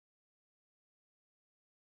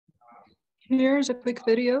Here's a quick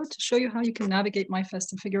video to show you how you can navigate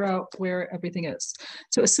MyFest and figure out where everything is.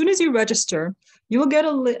 So as soon as you register, you will get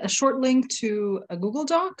a short link to a Google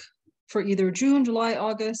Doc for either June, July,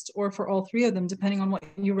 August, or for all three of them, depending on what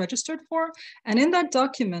you registered for. And in that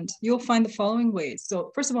document, you'll find the following ways.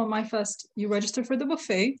 So first of all, MyFest, you register for the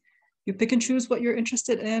buffet. You pick and choose what you're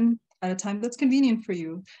interested in at a time that's convenient for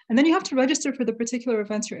you. And then you have to register for the particular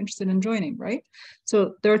events you're interested in joining, right?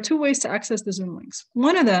 So there are two ways to access the Zoom links.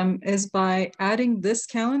 One of them is by adding this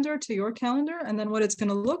calendar to your calendar. And then what it's going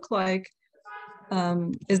to look like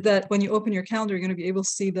is that when you open your calendar, you're going to be able to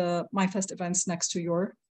see the MyFest events next to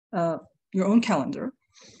your own calendar.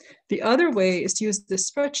 The other way is to use this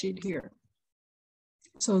spreadsheet here.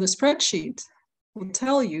 So the spreadsheet will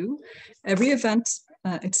tell you every event,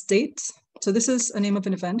 its date. So this is a name of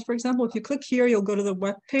an event, for example. If you click here, you'll go to the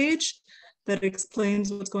web page that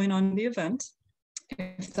explains what's going on in the event,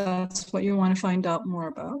 if that's what you want to find out more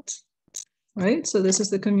about, right? So this is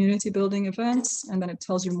the community building events, and then it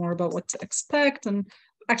tells you more about what to expect and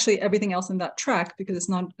actually everything else in that track, because it's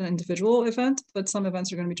not an individual event, but some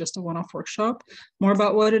events are going to be just a one-off workshop, more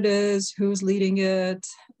about what it is, who's leading it,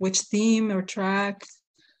 which theme or track,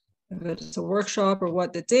 if it's a workshop or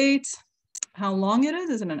what the date, how long it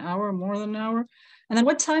is it an hour or more than an hour? And then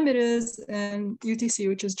what time it is in UTC,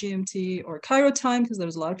 which is GMT, or Cairo time, because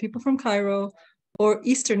there's a lot of people from Cairo, or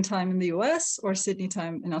Eastern time in the US, or Sydney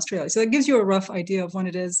time in Australia. So that gives you a rough idea of when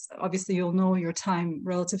it is. Obviously, you'll know your time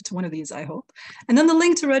relative to one of these, I hope. And then the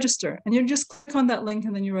link to register. And you just click on that link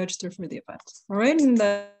and then you register for the event. All right. And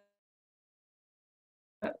that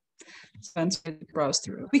events to browse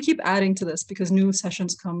through. We keep adding to this because new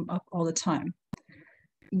sessions come up all the time.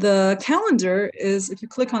 The calendar is, if you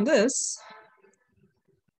click on this,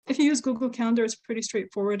 if you use Google Calendar, it's pretty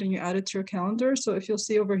straightforward and you add it to your calendar. So if you'll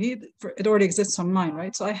see over here, it already exists on mine,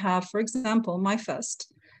 right? So I have, for example, MyFest.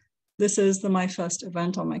 This is the MyFest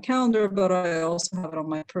event on my calendar, but I also have it on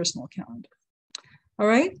my personal calendar. All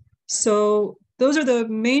right, so those are the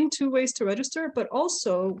main two ways to register, but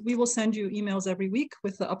also we will send you emails every week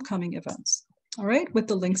with the upcoming events. All right, with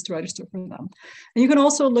the links to register for them. And you can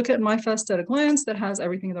also look at MyFest at a glance that has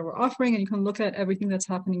everything that we're offering, and you can look at everything that's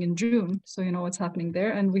happening in June, so you know what's happening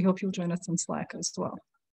there, and we hope you'll join us on Slack as well.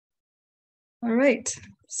 All right,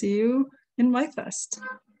 see you in MyFest.